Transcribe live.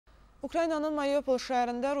Ukraynanın Mariupol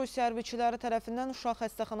şəhərində Rusiya hərbiçiləri tərəfindən Uşaq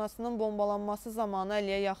xəstəxanasının bombalanması zamanı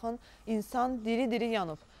 50-yə yaxın insan diri-diri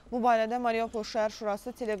yanıb. Bu barədə Mariupol şəhər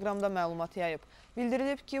şurası Telegramda məlumat yayıb.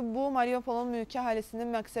 Bildirilib ki, bu Mariupolun mülki əhalisinin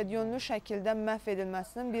məqsədyönlü şəkildə məhv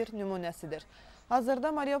edilməsinin bir nümunəsidir.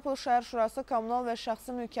 Hazırda Mariupol şəhər şurası kommunal və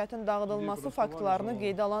şəxsi mülkiyyətin dağıdılması faktlarını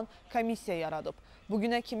qeydə alan komissiya yaradıb.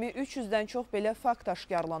 Bugünə kimi 300-dən çox belə fakt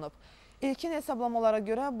aşkarlanıb. İlkin hesablamalara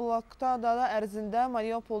görə blokada ərzində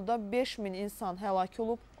Mariupolda 5000 insan həlak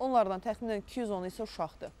olub, onlardan təxminən 210 isə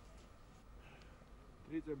uşaqdır.